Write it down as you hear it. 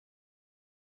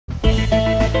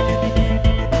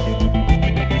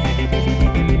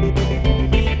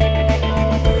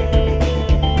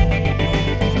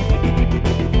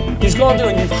all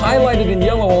doing, you've highlighted in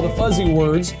yellow all the fuzzy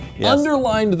words, Yes.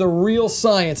 underlined the real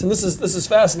science, and this is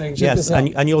fascinating. Check Yes, this out.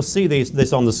 and you'll see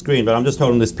this on the screen, but I'm just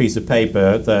holding this piece of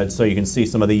paper so you can see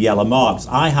some of the yellow marks.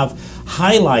 I have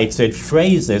highlighted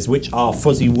phrases which are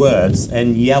fuzzy words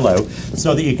in yellow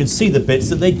so that you can see the bits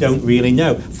that they don't really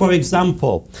know. For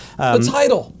example, The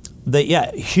title.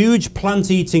 Huge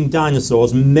plant-eating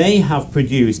dinosaurs may have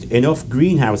produced enough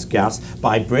greenhouse gas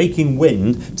by breaking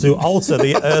wind to alter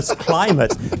the Earth's climate,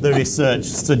 the research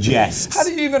suggests. How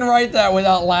do you even write that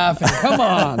without laughing? Come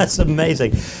on. That's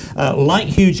amazing. Like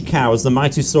huge cows, the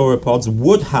mighty sauropods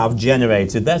would have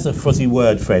generated. There's a fuzzy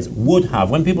word phrase, would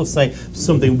have. When people say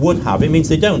something would have, it means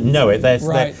they don't know it.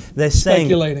 They're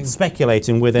saying,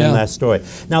 speculating within their story.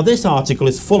 Now, this article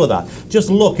is full of that.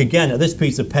 Just look again at this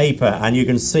piece of paper, and you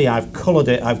can see I've covered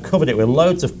it with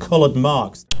loads of coloured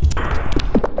marks.